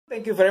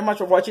Thank you very much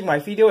for watching my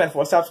video and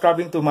for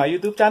subscribing to my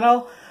YouTube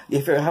channel.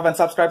 If you haven't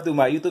subscribed to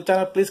my YouTube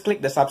channel, please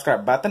click the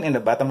subscribe button in the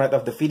bottom right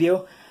of the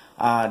video.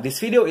 This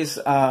video is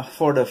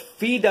for the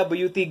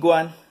VW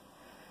Tiguan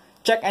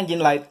check engine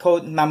light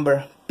code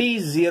number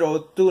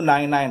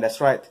P0299.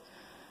 That's right.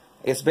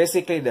 It's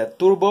basically the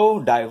turbo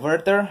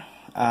diverter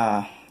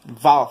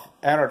valve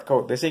error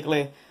code.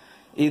 Basically,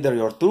 either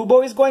your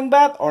turbo is going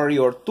bad or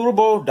your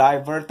turbo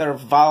diverter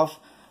valve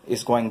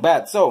is going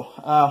bad. So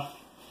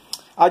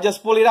I'll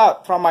just pull it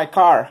out from my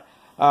car.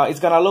 It's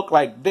gonna look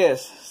like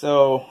this.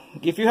 So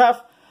if you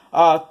have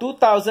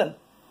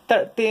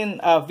 2013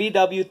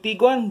 VW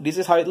Tiguan, this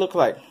is how it looks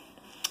like.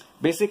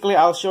 Basically,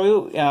 I'll show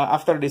you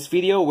after this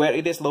video where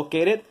it is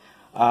located.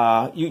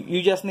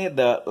 You just need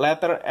the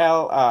letter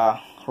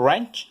L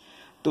wrench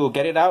to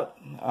get it out.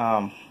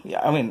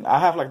 Yeah, I mean, I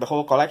have like the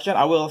whole collection.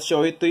 I will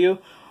show it to you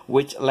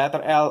which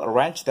letter L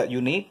wrench that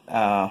you need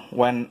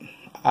when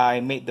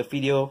I made the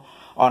video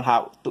on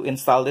how to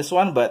install this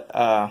one. But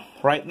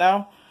right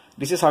now,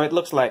 this is how it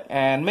looks like.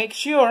 And make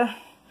sure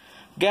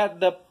get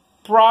the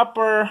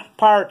proper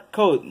part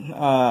code.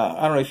 I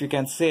don't know if you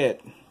can see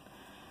it.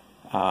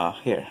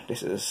 Here,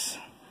 this is.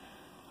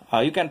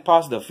 You can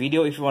pause the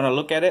video if you want to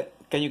look at it.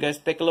 Can you guys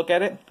take a look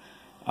at it?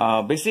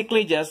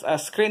 Basically, just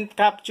screen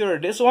capture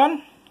this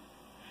one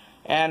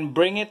and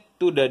bring it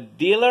to the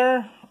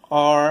dealer,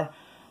 or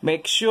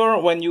make sure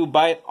when you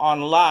buy it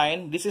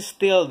online, this is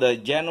still the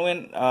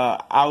genuine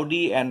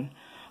Audi and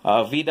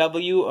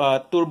VW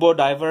turbo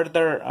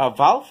diverter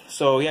valve.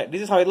 So yeah,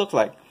 this is how it looks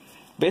like.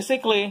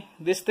 Basically,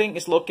 this thing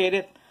is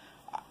located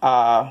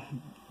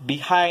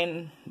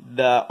behind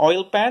the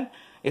oil pan.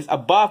 It's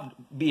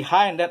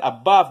behind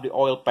above the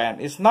oil pan.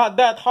 It's not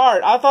that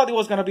hard. I thought it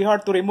was gonna be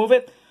hard to remove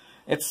it.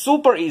 It's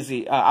super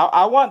easy.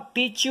 I want to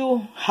teach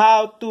you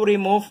how to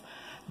remove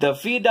the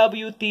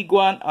VW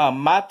Tiguan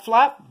mat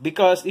flap,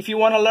 because if you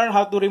want to learn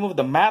how to remove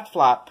the mat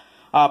flap,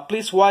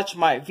 please watch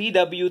my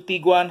VW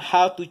Tiguan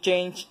how to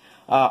change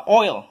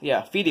oil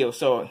video.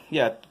 So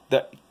yeah,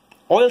 the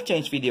oil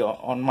change video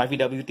on my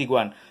VW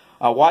Tiguan.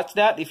 Watch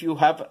that if you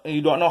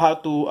don't know how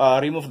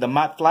to remove the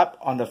mat flap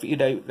on the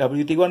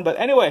VW Tiguan. But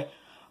anyway,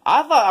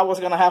 I thought I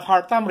was gonna have a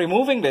hard time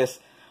removing this.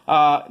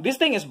 This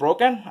thing is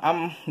broken.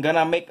 I'm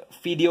gonna make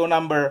video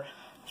number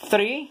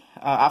 3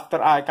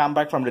 after I come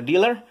back from the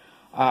dealer.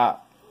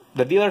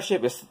 The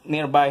dealership is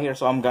nearby here,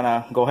 so I'm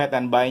gonna go ahead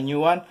and buy a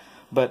new one.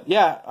 But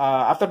yeah,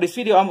 after this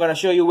video, I'm gonna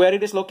show you where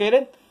it is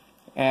located,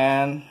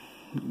 and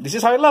this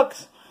is how it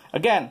looks.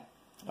 Again,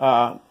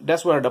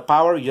 that's where the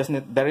power. You just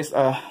need. There is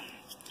a.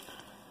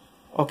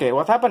 Okay,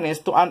 what happened is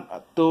to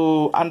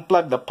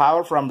unplug the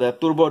power from the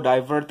turbo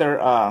diverter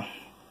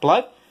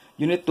plug.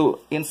 You need to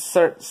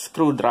insert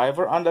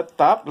screwdriver on the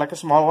top, like a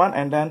small one,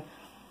 and then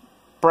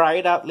pry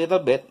it out a little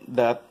bit,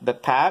 the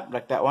tab,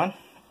 like that one,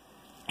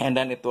 and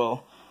then it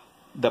will,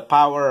 the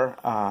power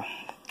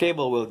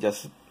cable will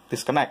just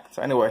disconnect.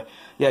 So anyway,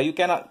 yeah, you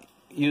cannot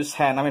use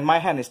hand. I mean, my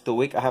hand is too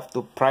weak. I have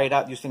to pry it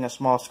out using a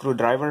small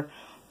screwdriver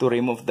to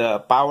remove the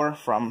power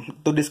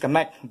to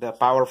disconnect the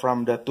power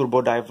from the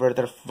turbo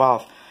diverter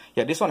valve.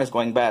 Yeah, this one is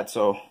going bad,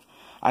 so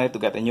I need to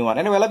get a new one.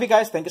 Anyway, love you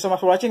guys. Thank you so much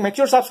for watching. Make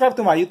sure to subscribe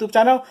to my YouTube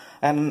channel.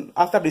 And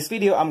after this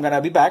video, I'm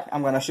gonna be back.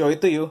 I'm gonna show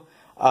it to you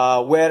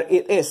where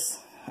it is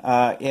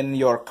in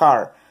your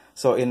car.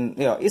 So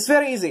it's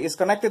very easy. It's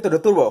connected to the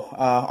turbo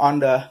on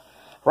the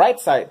right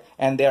side,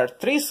 and there are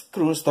 3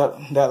 screws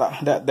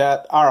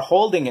that are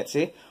holding it.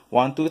 See,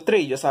 1, 2, 3.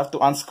 You just have to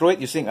unscrew it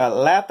using a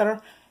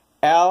letter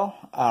L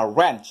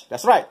wrench.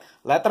 That's right,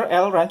 letter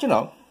L wrench. You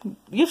know,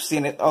 you've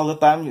seen it all the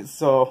time.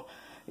 So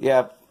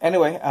yeah.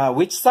 Anyway,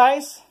 which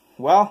size?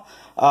 Well,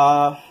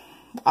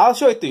 I'll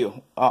show it to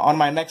you on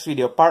my next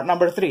video, part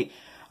number 3,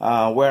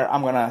 where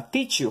I'm gonna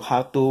teach you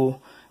how to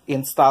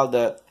install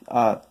the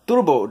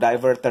turbo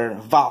diverter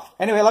valve.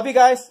 Anyway, love you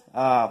guys.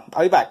 I'll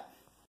be back.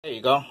 There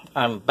you go.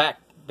 I'm back.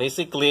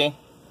 Basically,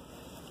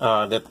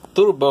 the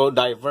turbo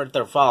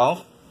diverter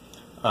valve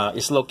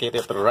is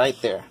located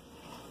right there.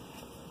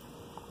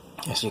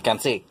 As you can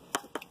see,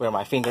 where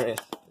my finger is.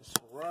 It's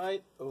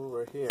right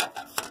over here.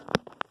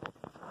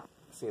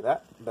 See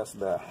that? There's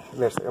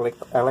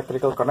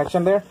electrical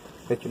connection there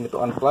that you need to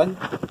unplug.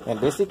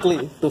 And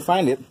basically, to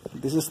find it,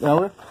 this is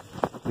the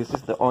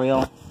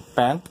oil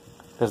pan.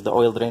 There's the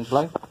oil drain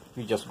plug.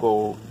 You just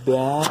go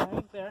back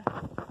there,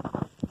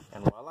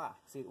 and voila!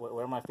 See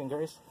where my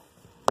finger is?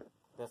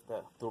 That's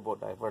the turbo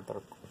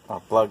diverter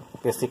plug.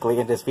 Basically,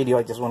 in this video,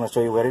 I just want to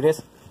show you where it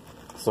is,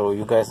 so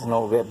you guys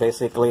know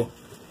basically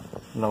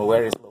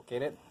where it's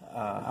located.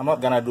 I'm not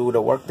gonna do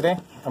the work today.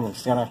 I'm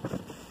just gonna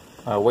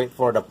wait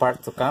for the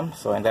part to come,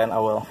 and then I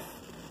will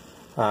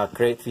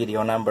create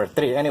video number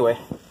 3. Anyway,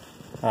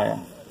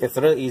 it's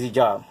a really easy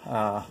job.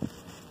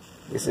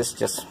 This is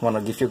just want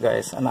to give you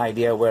guys an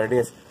idea where it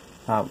is.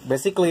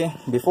 Basically,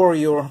 before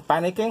you're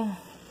panicking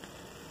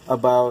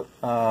about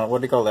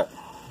what do you call that,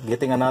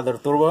 getting another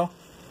turbo,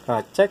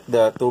 check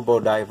the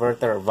turbo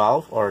diverter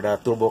valve or the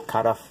turbo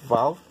cutoff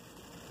valve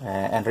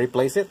and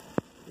replace it.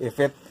 If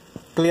it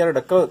clear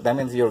the code, that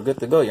means you're good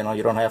to go. You know,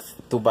 you don't have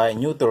to buy a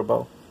new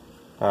turbo.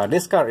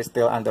 This car is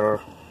still under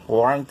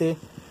warranty,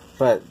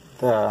 but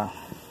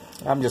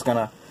I'm just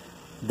gonna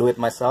do it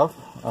myself,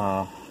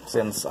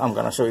 since I'm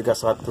gonna show you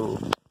guys how to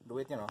do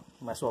it. You know,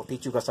 might as well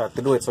teach you guys how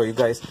to do it. So you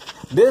guys,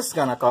 this is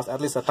gonna cost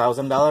at least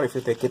 $1,000 if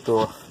you take it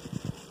to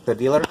the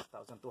dealer.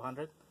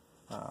 1,200.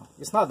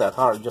 It's not that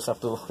hard. You just have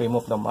to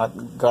remove the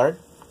mud guard,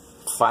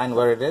 find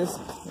where it is,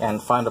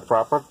 and find the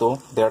proper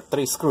tool. There are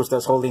 3 screws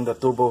that's holding the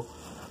turbo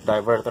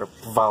diverter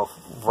valve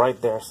right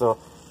there. So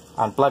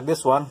unplug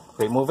this one,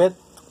 remove it,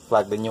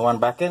 plug the new one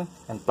back in,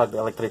 and plug the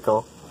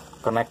electrical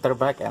connector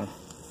back, and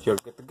you're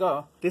good to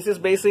go. This is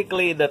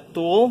basically the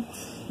tool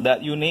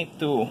that you need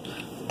to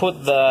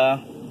put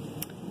the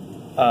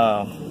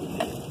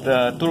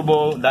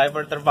turbo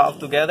diverter valve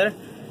together.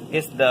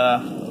 It's the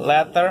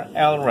letter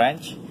L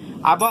wrench.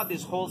 I bought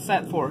this whole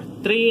set for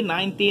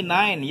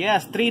 $3.99.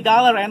 Yes,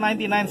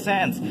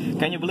 $3.99.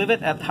 Can you believe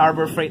it? At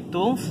Harbor Freight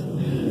Tools.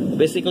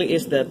 Basically,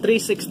 it's the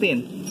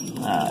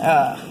 316.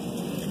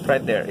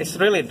 Right there. It's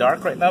really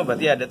dark right now, but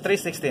yeah, the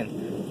 316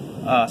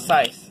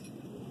 size.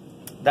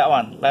 That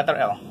one, letter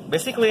L.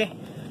 Basically,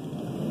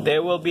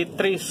 there will be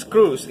 3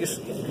 screws.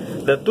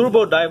 The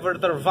turbo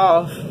diverter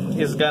valve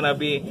is gonna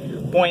be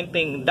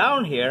pointing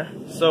down here.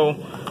 So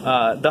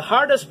the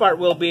hardest part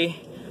will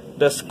be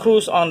the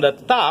screws on the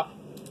top.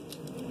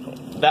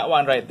 That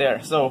one right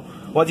there. So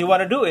what you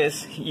want to do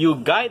is you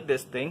guide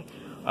this thing.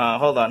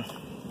 Hold on.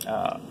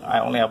 I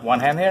only have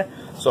one hand here.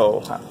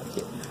 So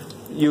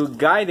you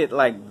guide it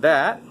like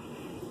that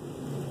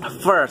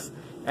first,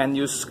 and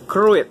you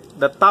screw it.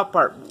 The top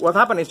part. What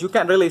happens is you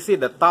can't really see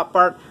the top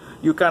part.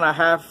 You kind of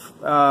have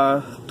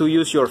to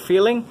use your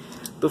feeling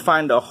to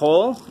find the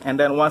hole, and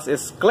then once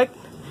it's clicked,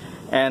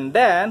 and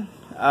then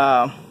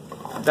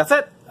that's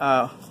it.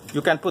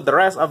 You can put the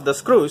rest of the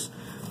screws.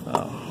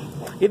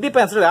 It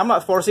depends really. I'm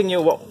not forcing you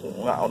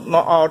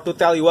or to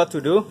tell you what to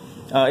do.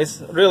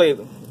 It's really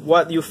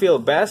what you feel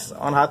best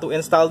on how to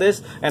install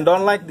this. And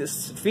don't like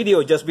this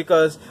video just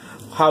because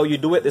how you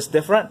do it is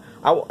different.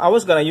 I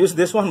was gonna use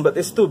this one, but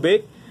it's too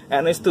big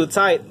and it's too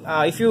tight.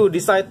 If you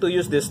decide to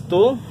use this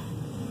tool,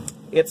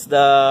 it's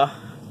the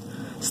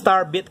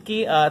Star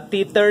Bitkey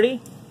T30.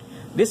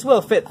 This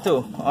will fit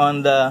too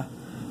on the,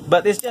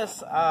 but it's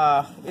just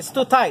it's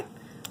too tight.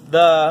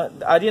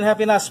 I didn't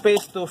have enough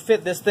space to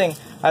fit this thing.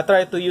 I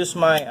tried to use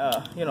my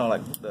you know,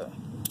 like the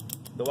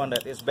one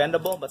that is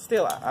bendable, but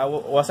still I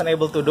wasn't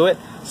able to do it.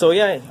 So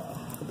yeah,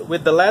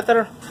 with the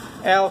letter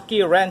L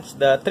key wrench,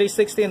 the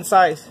 316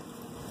 size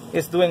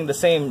is doing the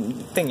same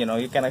thing. You know,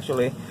 you can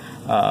actually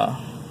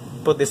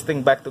put this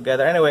thing back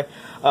together. Anyway,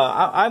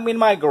 I'm in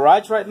my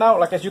garage right now.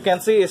 Like as you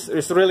can see,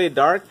 it's really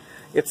dark.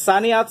 It's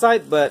sunny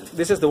outside, but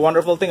this is the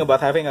wonderful thing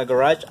about having a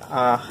garage.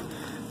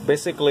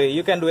 Basically,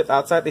 you can do it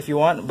outside if you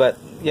want, but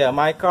yeah,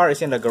 my car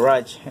is in the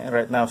garage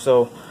right now,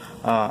 so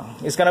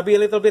it's gonna be a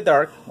little bit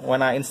dark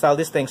when I install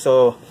this thing.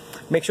 So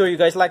make sure you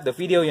guys like the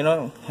video. You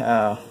know,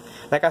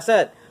 like I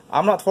said,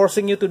 I'm not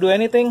forcing you to do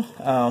anything.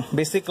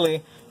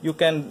 Basically, you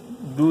can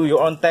do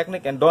your own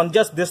technique, and don't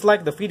just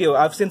dislike the video.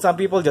 I've seen some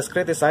people just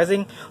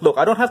criticizing. Look,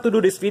 I don't have to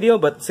do this video,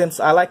 but since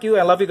I like you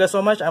and love you guys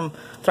so much, I'm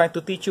trying to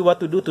teach you what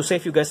to do to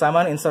save you guys some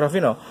money instead of, you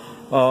know,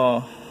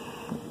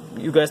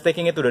 you guys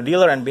taking it to the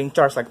dealer and being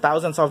charged like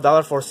thousands of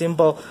dollars for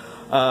simple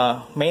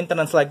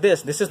maintenance like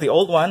this. This is the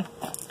old one,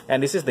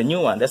 and this is the new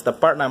one. That's the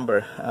part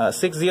number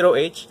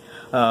 60H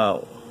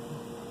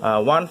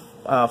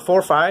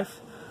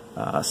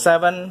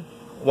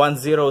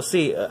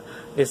 145-710C.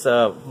 It's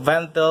a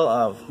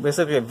ventil,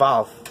 basically a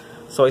valve.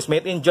 So it's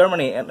made in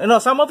Germany. And you know,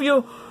 some of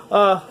you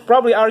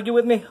probably argue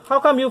with me, how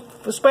come you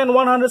spend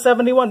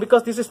 $171?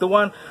 Because this is the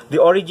one,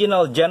 the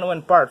original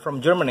genuine part from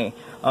Germany.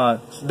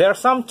 There are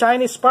some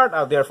Chinese part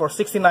out there for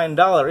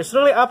 $69. It's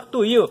really up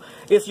to you.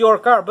 It's your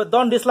car, but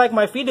don't dislike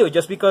my video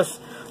just because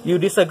you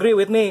disagree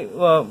with me.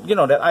 You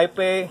know that I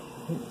pay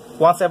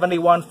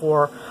 $171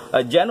 for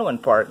a genuine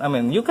part. I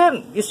mean, you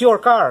can. It's your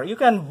car. You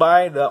can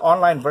buy the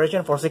online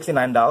version for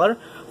 $69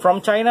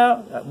 from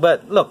China.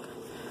 But look,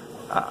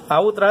 I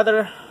would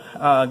rather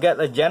get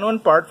a genuine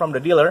part from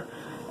the dealer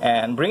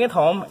and bring it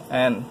home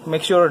and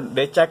make sure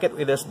they check it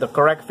with the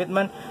correct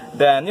fitment.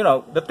 Then, you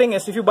know, the thing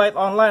is, if you buy it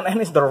online and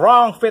it's the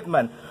wrong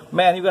fitment,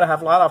 man, you're gonna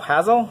have a lot of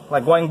hassle,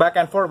 like going back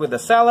and forth with the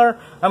seller.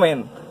 I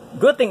mean,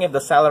 good thing if the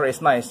seller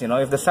is nice. You know,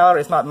 if the seller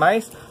is not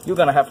nice, you're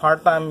gonna have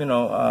hard time, you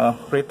know,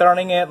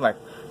 returning it, like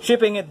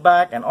shipping it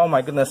back, and oh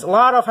my goodness, a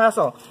lot of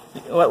hassle.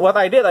 What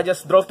I did, I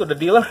just drove to the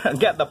dealer and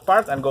get the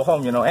parts and go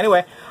home. You know.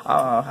 Anyway,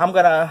 I'm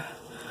gonna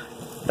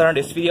turn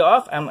this video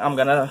off, and I'm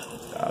gonna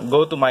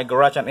go to my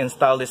garage and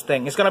install this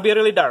thing. It's gonna be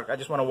really dark. I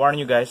just want to warn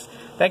you guys.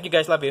 Thank you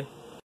guys, love you.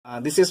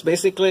 This is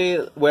basically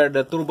where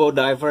the turbo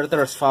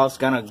diverter's valve's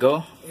gonna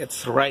go.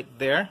 It's right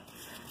there,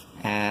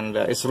 and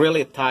it's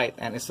really tight,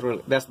 and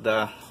that's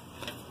the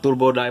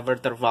turbo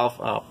diverter valve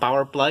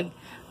power plug.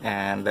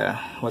 And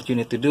what you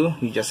need to do,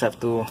 you just have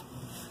to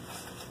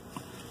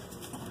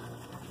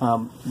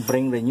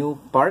bring the new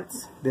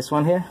parts, this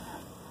one here,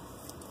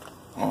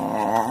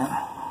 and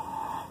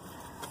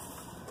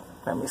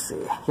let me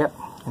see, yep,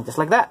 and just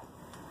like that,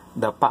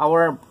 the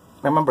power,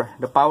 remember,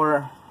 the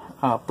power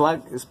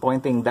plug is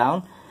pointing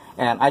down,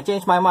 And I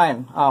changed my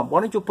mind.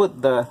 Why don't you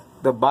put the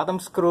bottom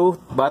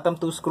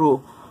two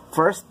screw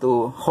first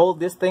to hold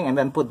this thing, and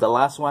then put the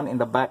last one in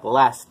the back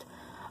last.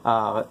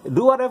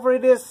 Do whatever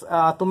it is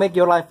to make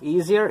your life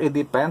easier. It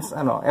depends.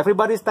 I know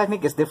everybody's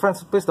technique is different.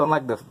 So please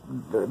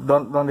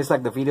don't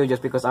dislike the video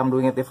just because I'm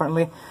doing it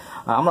differently.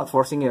 I'm not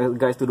forcing you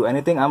guys to do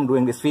anything. I'm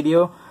doing this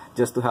video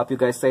just to help you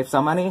guys save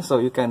some money, so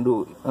you can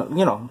do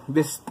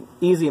this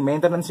easy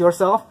maintenance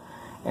yourself.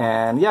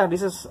 And yeah,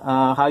 this is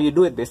how you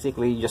do it.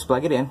 Basically, you just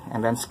plug it in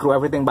and then screw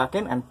everything back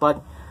in and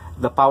plug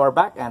the power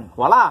back, and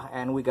voila,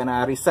 and we're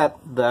gonna reset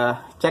the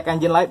check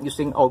engine light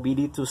using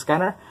OBD2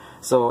 scanner.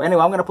 So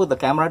anyway, I'm gonna put the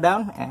camera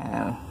down,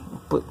 and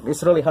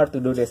it's really hard to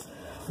do this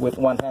with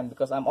one hand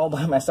because I'm all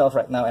by myself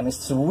right now, and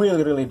it's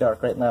really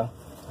dark right now.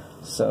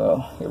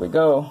 So here we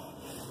go.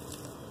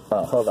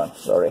 Oh, hold on,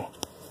 sorry,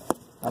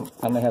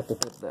 I may have to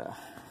put the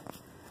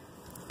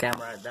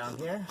camera down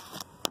here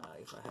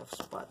if I have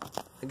spot.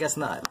 I guess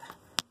not,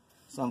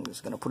 so I'm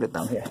just gonna put it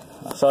down here.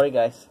 Sorry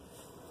guys.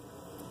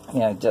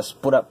 Yeah, just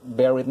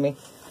bear with me.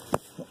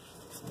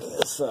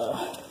 This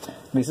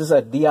is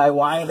a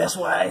DIY. That's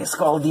why it's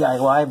called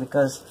DIY,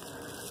 because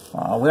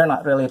we're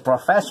not really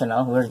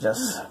professional. We're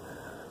just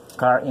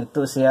car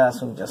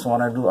enthusiasts. We just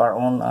want to do our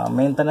own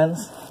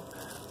maintenance.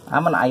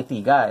 I'm an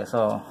IT guy,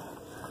 so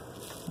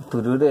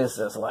to do this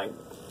is like,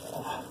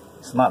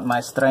 it's not my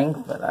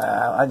strength, but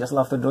I just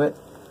love to do it.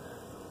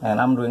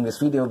 And I'm doing this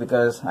video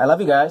because I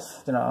love you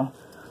guys. I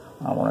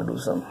want to do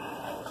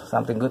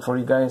something good for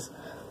you guys,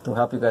 to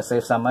help you guys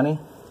save some money,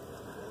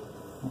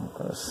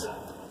 because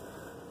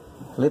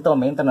little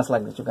maintenance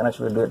like this, you can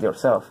actually do it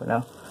yourself.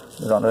 You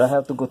don't really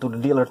have to go to the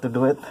dealer to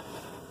do it.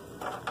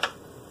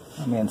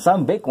 I mean,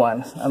 some big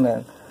ones,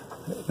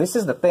 this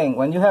is the thing,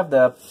 when you have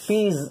the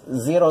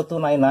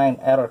P0299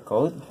 error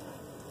code,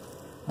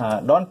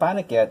 don't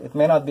panic yet. It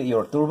may not be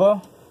your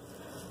turbo.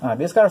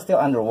 This car is still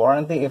under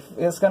warranty. If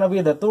it's gonna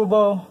be the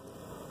turbo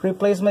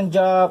replacement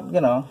job,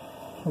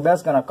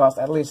 that's gonna cost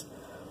at least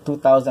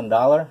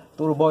 $2,000.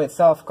 Turbo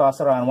itself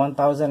costs around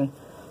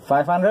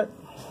 $1,500.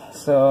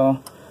 So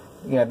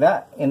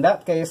yeah, in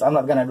that case, I'm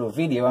not gonna do a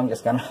video. I'm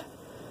just gonna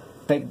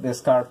take this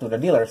car to the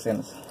dealer,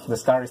 since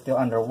this car is still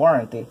under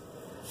warranty.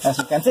 As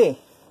you can see,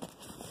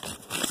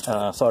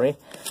 sorry,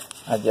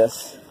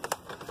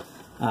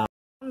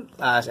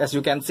 as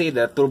you can see,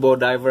 the turbo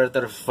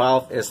diverter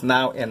valve is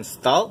now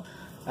installed.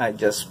 I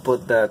just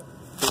put the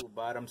two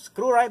bottom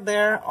screw right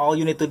there. All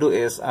you need to do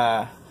is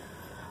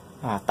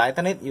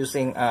tighten it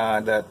using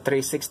the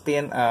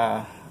 3/16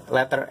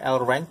 letter L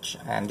wrench,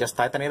 and just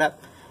tighten it up.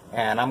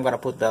 And I'm gonna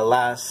put the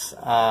last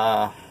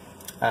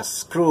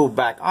screw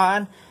back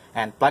on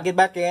and plug it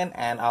back in,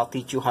 and I'll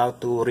teach you how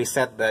to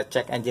reset the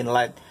check engine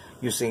light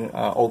using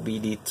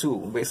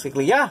OBD2.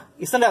 Basically, yeah,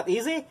 isn't that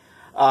easy?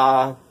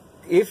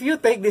 If you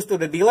take this to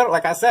the dealer,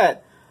 like I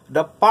said,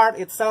 the part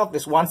itself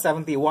is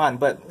 $171,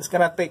 but it's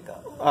gonna take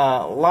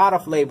a lot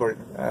of labor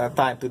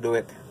time to do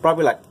it.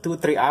 Probably like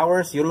 2-3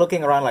 hours. You're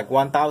looking around like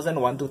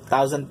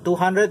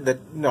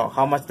 $1,200.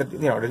 How much the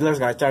dealer's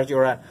gonna charge you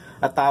around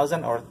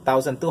 $1,000 or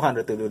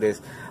 $1,200 to do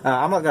this.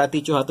 I'm not gonna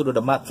teach you how to do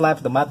the mud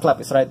flap. The mud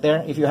flap is right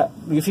there. If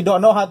you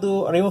don't know how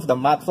to remove the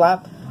mud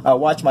flap,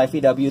 watch my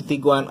VW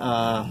Tiguan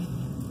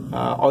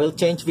oil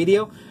change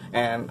video,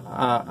 and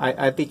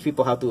I teach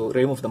people how to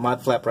remove the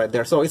mud flap right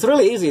there. So it's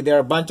really easy. There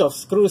are a bunch of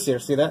screws here.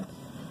 See that?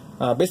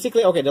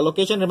 Basically, okay, the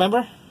location,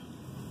 remember?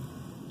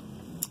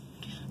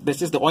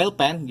 This is the oil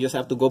pan. You just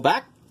have to go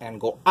back and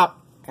go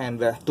up, and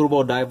the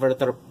turbo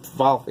diverter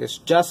valve is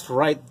just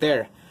right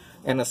there.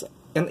 And it's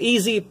an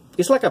easy,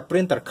 it's like a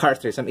printer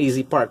cartridge, an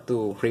easy part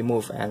to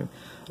remove and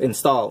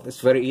install. It's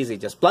very easy.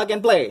 Just plug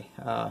and play.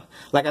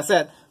 Like I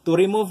said, to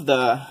remove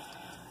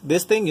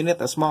this thing, you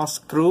need a small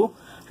screw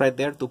right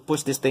there to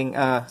push this thing,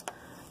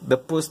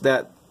 push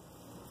that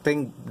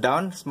thing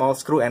down, small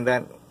screw, and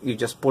then you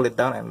just pull it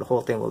down and the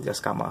whole thing will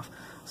just come off.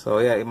 So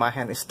yeah, my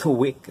hand is too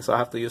weak, so I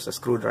have to use a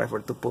screwdriver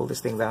to pull this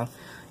thing down.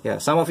 Yeah,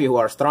 some of you who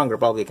are stronger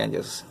probably can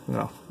just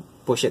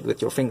push it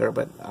with your finger,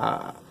 but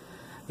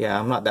yeah,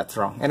 I'm not that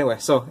strong. Anyway,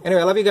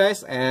 I love you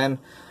guys, and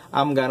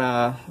I'm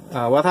gonna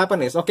what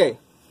happened is, okay,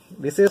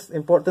 this is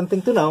important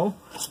thing to know.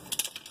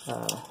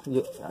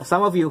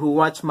 Some of you who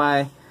watch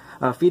my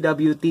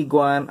VW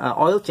Tiguan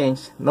oil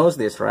change knows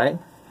this, right?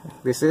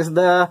 This is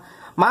the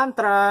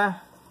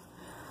mantra.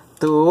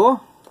 To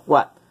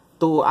what?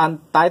 To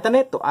untighten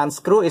it, to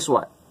unscrew is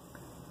what?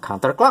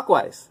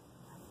 Counterclockwise.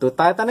 To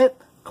tighten it,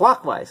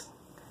 clockwise.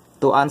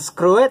 To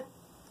unscrew it,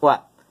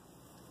 what?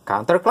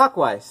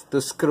 Counterclockwise.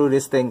 To screw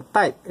this thing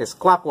tight is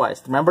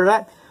clockwise. Remember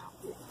that?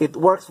 It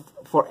works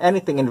for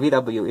anything in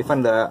VW,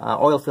 even the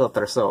oil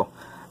filter. So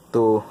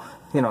to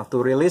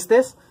release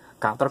this,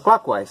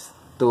 counterclockwise.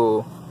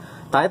 To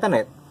tighten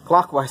it,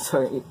 clockwise.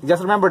 So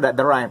just remember that,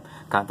 the rhyme: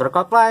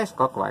 counterclockwise,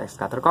 clockwise,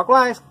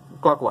 counterclockwise,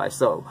 clockwise.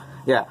 So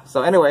yeah,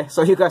 so anyway,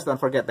 so you guys don't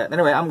forget that.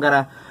 Anyway, I'm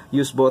gonna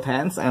use both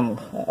hands and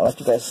let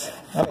you guys,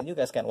 you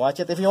guys can watch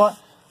it if you want,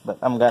 but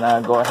I'm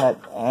gonna go ahead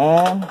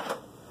and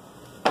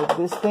put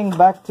this thing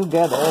back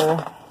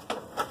together.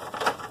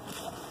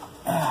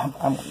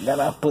 I'm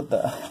gonna put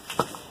the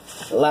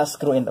last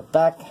screw in the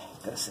back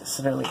because it's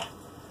really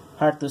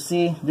hard to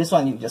see. This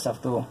one you just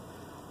have to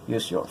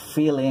use your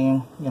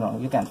feeling. You know,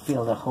 you can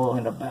feel the hole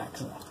in the back,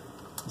 so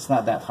it's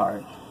not that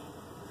hard.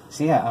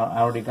 See, I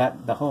already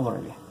got the hole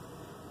already.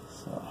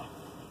 So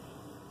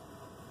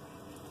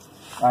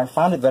I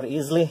found it very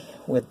easily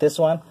with this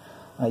one.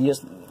 I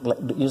use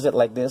it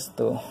like this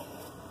to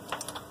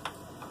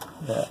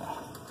the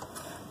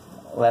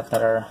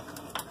letter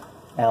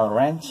L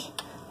wrench.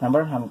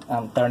 Remember,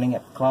 I'm turning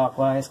it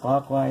clockwise,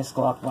 clockwise,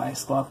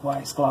 clockwise,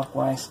 clockwise,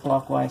 clockwise,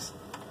 clockwise.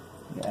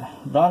 Yeah,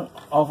 don't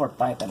over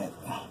tighten it.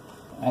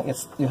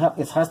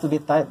 It has to be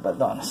tight, but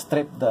don't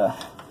strip the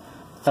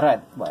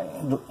thread by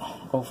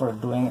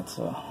overdoing it.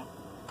 So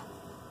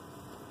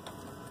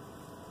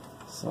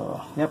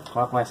yep,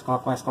 clockwise,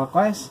 clockwise,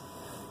 clockwise,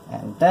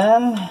 and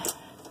then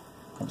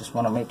I just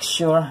want to make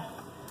sure.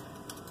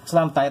 So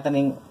I'm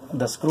tightening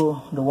the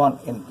screw, the one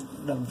in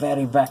the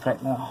very back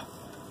right now,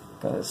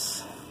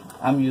 because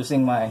I'm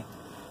using my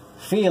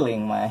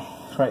feeling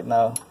right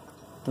now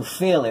to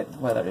feel it,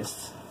 whether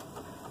it's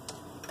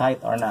tight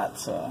or not.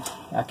 So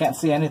I can't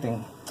see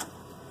anything,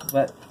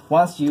 but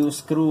once you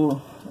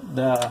screw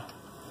the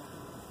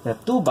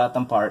two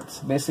bottom parts,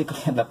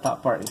 basically the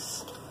top part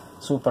is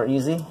super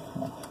easy.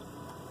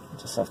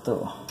 Just have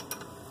to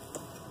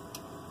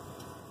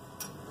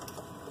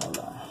hold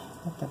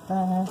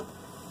on.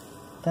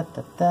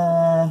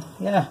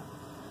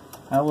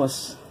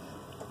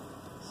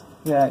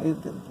 Yeah,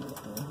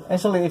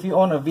 actually, if you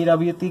own a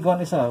VW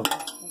Tiguan, it's a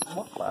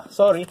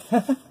sorry,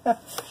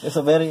 it's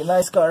a very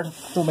nice car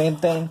to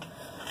maintain.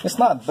 It's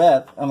not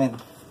bad. I mean,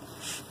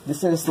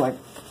 this is like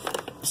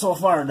so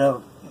far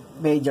the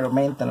major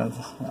maintenance.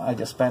 I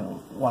just spent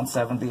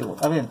 170.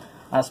 I mean,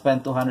 I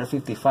spent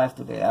 255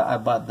 today. I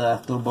bought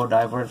the turbo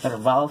diverter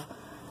valve,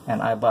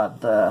 and I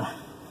bought the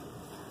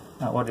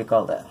what do you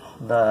call that?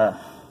 The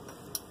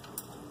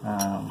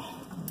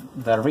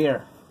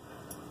rear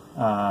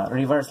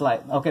reverse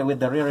light. Okay, with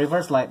the rear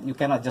reverse light, you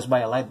cannot just buy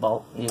a light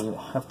bulb. You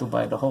have to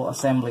buy the whole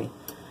assembly,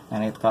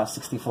 and it costs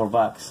 64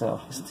 bucks. So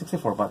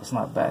 64 bucks is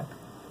not bad.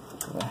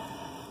 So,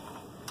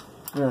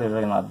 really,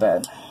 really not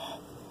bad.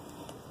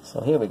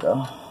 So here we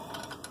go.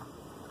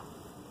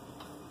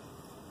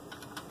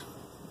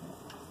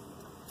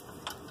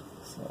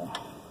 So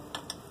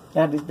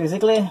yeah,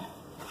 basically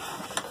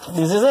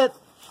this is it.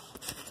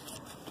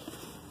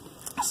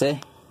 See,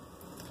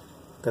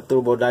 the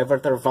turbo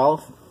diverter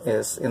valve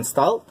is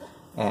installed,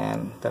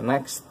 and the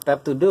next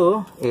step to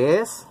do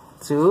is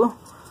to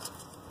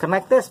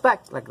connect this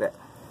back like that.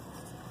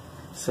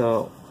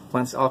 So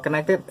once all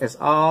connected, it's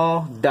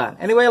all done.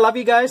 Anyway, I love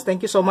you guys.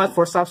 Thank you so much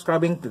for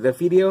subscribing to the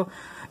video.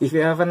 If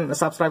you haven't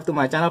subscribed to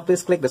my channel,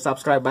 please click the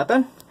subscribe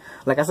button.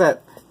 Like I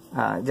said,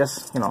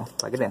 just, you know,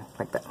 plug it in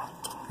like that.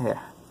 Here,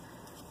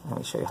 let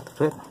me show you how to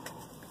do it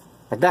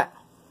like that.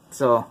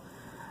 So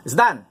it's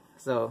done.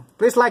 So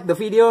please like the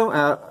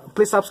video,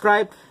 please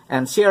subscribe,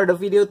 and share the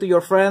video to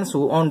your friends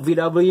who own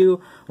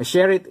VW.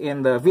 Share it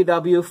in the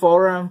VW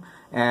forum.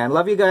 And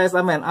love you guys.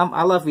 I mean,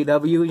 I love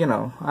VW. You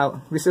know,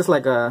 this is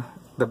like the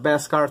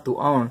best car to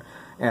own,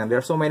 and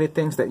there's so many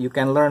things that you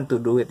can learn to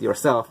do it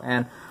yourself.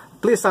 And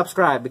please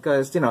subscribe,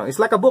 because, you know, it's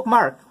like a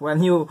bookmark.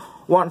 When you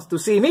want to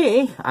see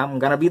me, I'm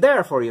gonna be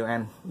there for you,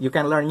 and you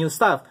can learn new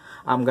stuff.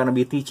 I'm gonna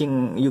be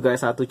teaching you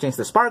guys how to change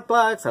the spark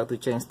plugs, how to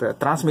change the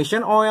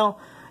transmission oil.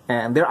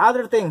 And there are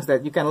other things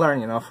that you can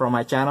learn, you know, from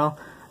my channel,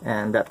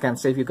 and that can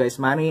save you guys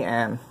money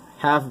and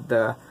have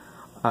the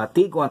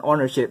Tiguan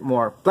ownership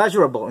more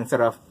pleasurable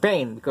instead of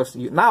pain, because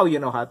now you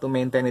know how to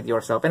maintain it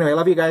yourself. Anyway, I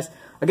love you guys.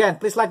 Again,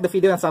 please like the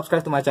video and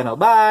subscribe to my channel.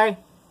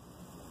 Bye!